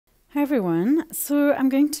Hi everyone, so I'm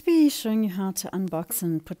going to be showing you how to unbox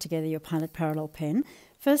and put together your Pilot Parallel pen.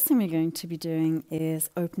 First thing we're going to be doing is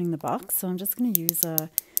opening the box, so I'm just going to use a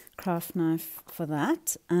craft knife for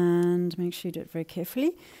that, and make sure you do it very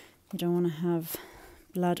carefully. You don't want to have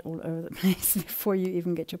blood all over the place before you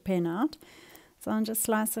even get your pen out. So I'm just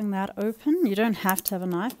slicing that open. You don't have to have a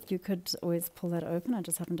knife, you could always pull that open. I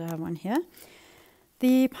just happen to have one here.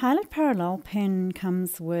 The Pilot Parallel pen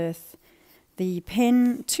comes with the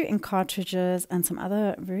pen, 2 ink cartridges, and some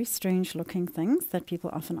other very strange looking things that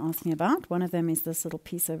people often ask me about. One of them is this little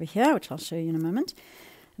piece over here, which I'll show you in a moment.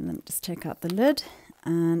 And then just take out the lid.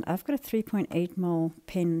 And I've got a 3.8mm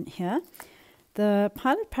pen here. The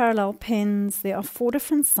Pilot Parallel pens, there are 4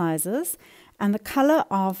 different sizes. And the color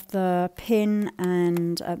of the pen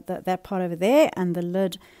and that part over there and the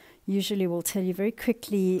lid usually will tell you very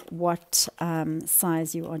quickly what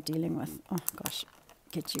size you are dealing with. Oh gosh.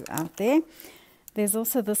 Get you out there. There's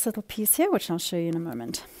also this little piece here, which I'll show you in a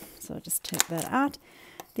moment. So I'll just take that out.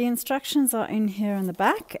 The instructions are in here in the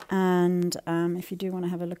back, and if you do want to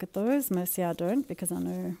have a look at those, mostly I don't because I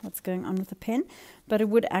know what's going on with the pen, but it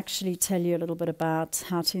would actually tell you a little bit about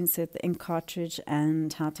how to insert the ink cartridge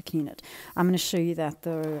and how to clean it. I'm going to show you that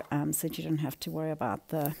though, so that you don't have to worry about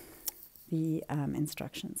the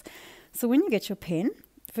instructions. So when you get your pen,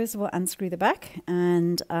 first of all, unscrew the back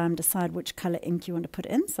and decide which color ink you want to put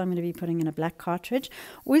in. So I'm going to be putting in a black cartridge.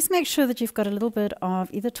 Always make sure that you've got a little bit of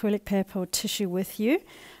either toilet paper or tissue with you.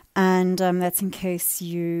 And that's in case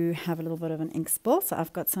you have a little bit of an ink spill. So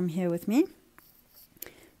I've got some here with me.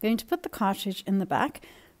 Going to put the cartridge in the back.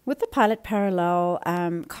 With the Pilot Parallel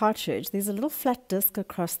cartridge, there's a little flat disc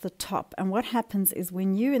across the top. And what happens is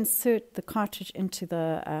when you insert the cartridge into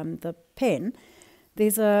the pen,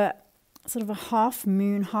 there's a sort of a half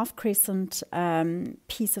moon, half crescent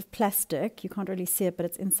piece of plastic. You can't really see it, but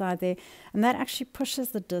it's inside there. And that actually pushes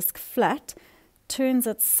the disc flat, turns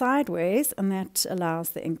it sideways, and that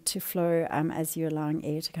allows the ink to flow as you're allowing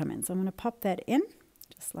air to come in. So I'm going to pop that in,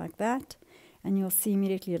 just like that. And you'll see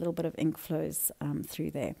immediately a little bit of ink flows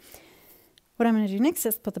through there. What I'm going to do next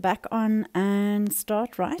is put the back on and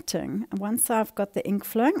start writing. And once I've got the ink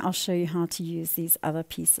flowing, I'll show you how to use these other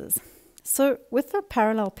pieces. So with the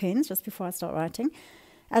parallel pens, just before I start writing,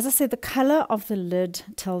 as I said, the color of the lid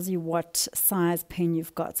tells you what size pen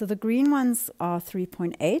you've got. So the green ones are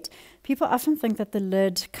 3.8. People often think that the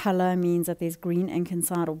lid color means that there's green ink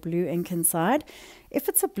inside or blue ink inside. If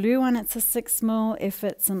it's a blue one, it's a 6mm. If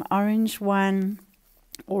it's an orange one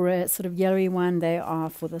or a sort of yellowy one, they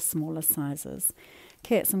are for the smaller sizes.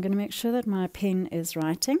 Okay, so I'm going to make sure that my pen is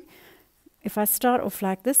writing. If I start off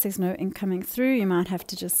like this, there's no ink coming through. You might have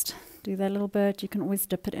to just do that a little bit. You can always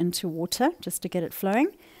dip it into water just to get it flowing.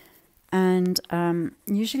 And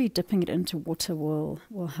usually dipping it into water will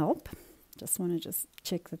help. Just want to just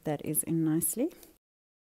check that that is in nicely.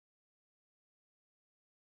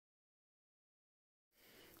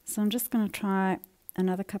 So I'm just going to try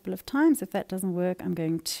another couple of times. If that doesn't work, I'm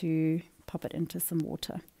going to pop it into some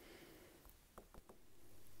water.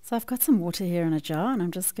 So I've got some water here in a jar, and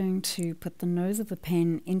I'm just going to put the nose of the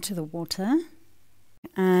pen into the water.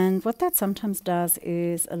 And what that sometimes does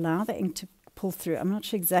is allow the ink to pull through. I'm not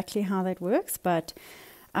sure exactly how that works, but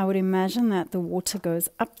I would imagine that the water goes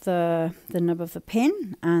up the nib of the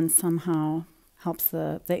pen and somehow helps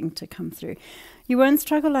the ink to come through. You won't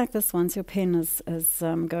struggle like this once your pen is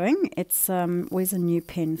going. It's always a new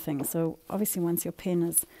pen thing. So obviously once your pen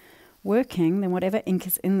is working, then whatever ink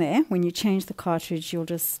is in there, when you change the cartridge,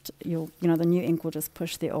 the new ink will just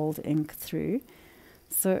push the old ink through.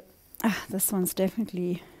 So this one's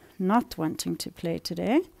definitely not wanting to play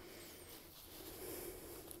today.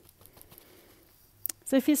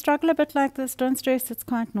 So if you struggle a bit like this, don't stress, it's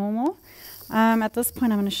quite normal. At this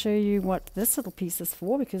point, I'm going to show you what this little piece is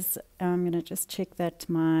for, because I'm going to just check that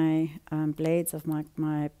my blades of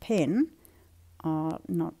my pen are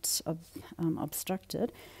not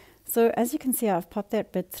obstructed. So as you can see, I've popped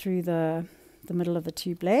that bit through the middle of the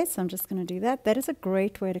 2 blades. So I'm just going to do that. That is a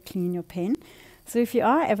great way to clean your pen. So if you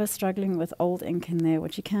are ever struggling with old ink in there,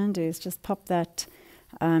 what you can do is just pop that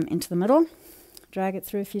into the middle, drag it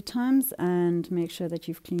through a few times, and make sure that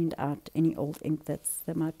you've cleaned out any old ink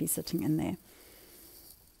that might be sitting in there.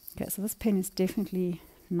 Okay, so this pen is definitely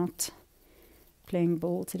not playing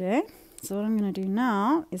ball today. So what I'm going to do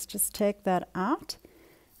now is just take that out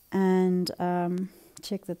and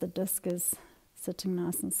check that the disc is sitting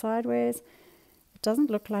nice and sideways. It doesn't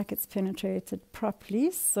look like it's penetrated properly,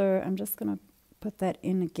 so I'm just going to put that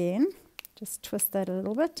in again. Just twist that a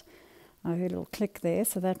little bit. I heard a little click there,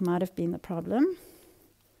 so that might have been the problem.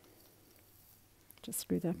 Just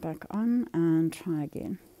screw that back on and try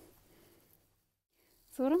again.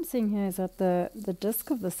 So what I'm seeing here is that the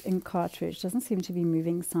disc of this ink cartridge doesn't seem to be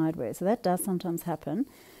moving sideways. So that does sometimes happen.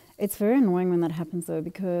 It's very annoying when that happens though,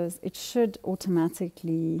 because it should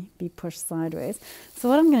automatically be pushed sideways. So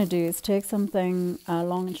what I'm going to do is take something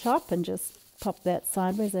long and sharp and just pop that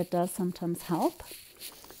sideways. That does sometimes help.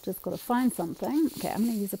 Just got to find something. Okay, I'm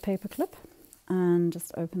going to use a paper clip and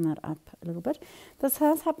just open that up a little bit. This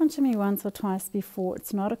has happened to me once or twice before.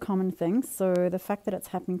 It's not a common thing, so the fact that it's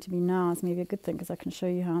happening to me now is maybe a good thing, because I can show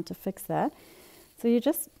you how to fix that. So you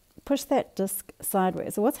just push that disc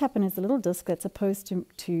sideways. So what's happened is the little disc that's supposed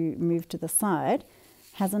to move to the side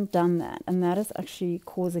hasn't done that, and that is actually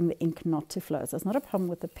causing the ink not to flow. So it's not a problem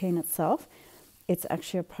with the pen itself, it's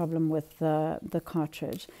actually a problem with the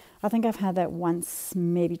cartridge. I think I've had that once,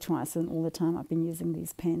 maybe twice, in all the time I've been using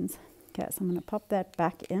these pens. Okay, so I'm going to pop that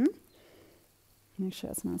back in, make sure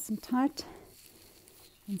it's nice and tight,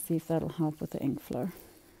 and see if that'll help with the ink flow.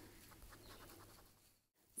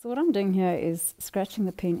 So what I'm doing here is scratching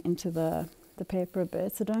the pen into the paper a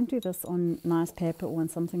bit. So don't do this on nice paper or on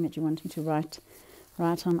something that you're wanting to write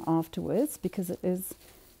on afterwards, because it is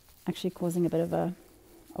actually causing a bit of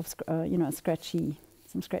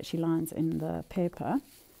some scratchy lines in the paper.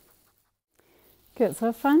 Good, so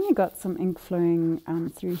I've finally got some ink flowing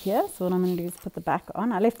through here. So what I'm going to do is put the back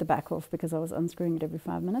on. I left the back off because I was unscrewing it every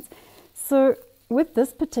 5 minutes. So with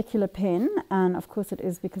this particular pen, and of course it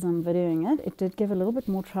is because I'm videoing it, it did give a little bit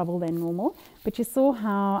more trouble than normal. But you saw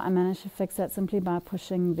how I managed to fix that simply by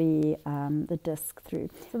pushing the disc through.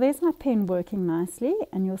 So there's my pen working nicely,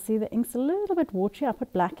 and you'll see the ink's a little bit watery. I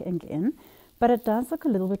put black ink in, but it does look a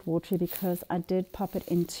little bit watery because I did pop it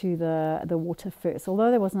into the water first.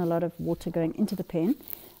 Although there wasn't a lot of water going into the pen,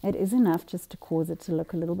 it is enough just to cause it to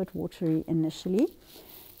look a little bit watery initially.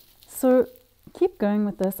 So keep going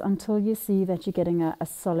with this until you see that you're getting a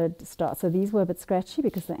solid start. So these were a bit scratchy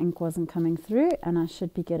because the ink wasn't coming through, and I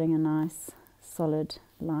should be getting a nice solid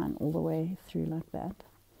line all the way through like that.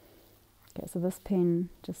 Okay, so this pen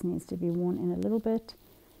just needs to be worn in a little bit.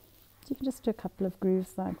 You can just do a couple of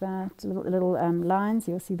grooves like that, little lines.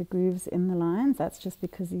 You'll see the grooves in the lines. That's just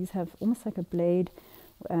because these have almost like a blade,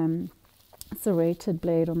 serrated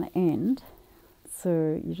blade on the end.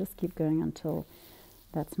 So you just keep going until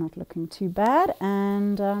that's not looking too bad,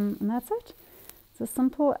 and that's it. It's as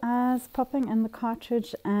simple as popping in the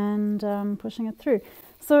cartridge and pushing it through.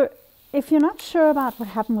 So if you're not sure about what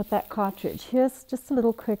happened with that cartridge, here's just a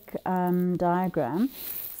little quick diagram.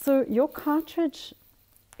 So your cartridge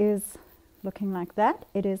is looking like that.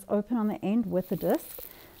 It is open on the end with the disc,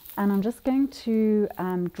 and I'm just going to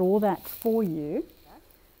draw that for you.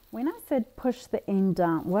 When I said push the end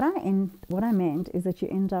down, what I meant is that you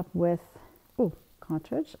end up with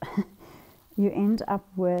cartridge you end up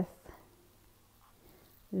with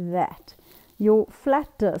that. Your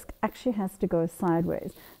flat disc actually has to go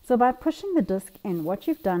sideways. So by pushing the disc in, what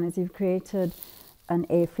you've done is you've created an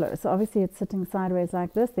airflow. So obviously it's sitting sideways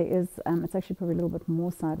like this. There is, it's actually probably a little bit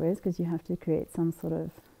more sideways because you have to create some sort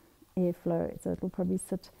of airflow. So it'll probably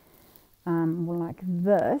sit more like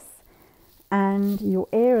this. And your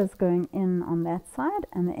air is going in on that side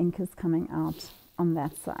and the ink is coming out on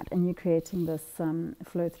that side. And you're creating this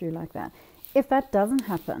flow through like that. If that doesn't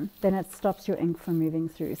happen, then it stops your ink from moving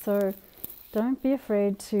through. So don't be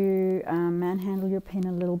afraid to manhandle your pen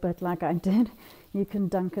a little bit like I did. You can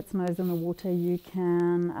dunk its nose in the water. You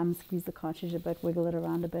can squeeze the cartridge a bit, wiggle it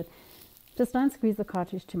around a bit. Just don't squeeze the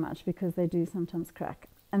cartridge too much because they do sometimes crack.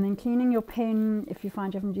 And then cleaning your pen, if you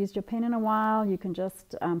find you haven't used your pen in a while, you can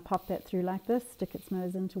just pop that through like this, stick its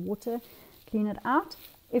nose into water, clean it out.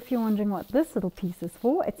 If you're wondering what this little piece is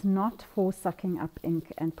for, it's not for sucking up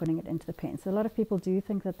ink and putting it into the pen. So a lot of people do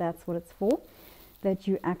think that that's what it's for, that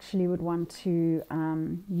you actually would want to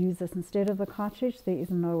use this instead of the cartridge. There is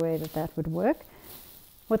no way that that would work.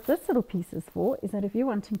 What this little piece is for is that if you're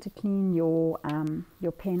wanting to clean your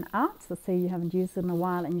pen out, so say you haven't used it in a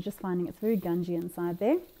while and you're just finding it's very gungy inside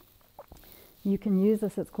there, you can use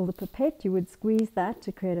this. It's called a pipette. You would squeeze that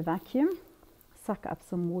to create a vacuum, suck up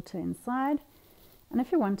some water inside. And if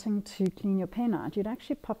you're wanting to clean your pen out, you'd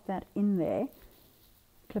actually pop that in there,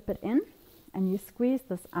 clip it in, and you squeeze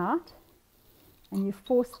this out, and you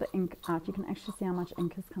force the ink out. You can actually see how much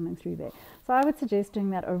ink is coming through there. So I would suggest doing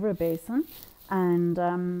that over a basin and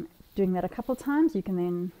doing that a couple times. You can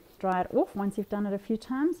then dry it off. Once you've done it a few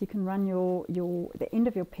times, you can run the end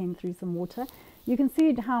of your pen through some water. You can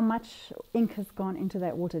see how much ink has gone into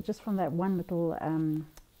that water just from that one little,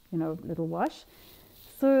 little wash.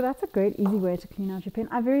 So that's a great, easy way to clean out your pen.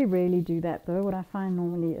 I very rarely do that though. What I find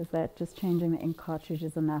normally is that just changing the ink cartridge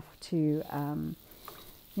is enough to,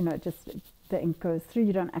 just the ink goes through.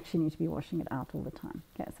 You don't actually need to be washing it out all the time.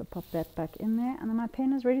 Okay, so pop that back in there, and then my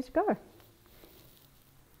pen is ready to go.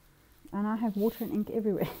 And I have water and ink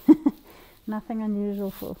everywhere. Nothing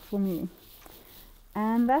unusual for me.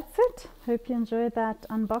 And that's it. Hope you enjoyed that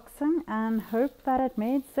unboxing and hope that it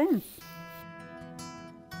made sense.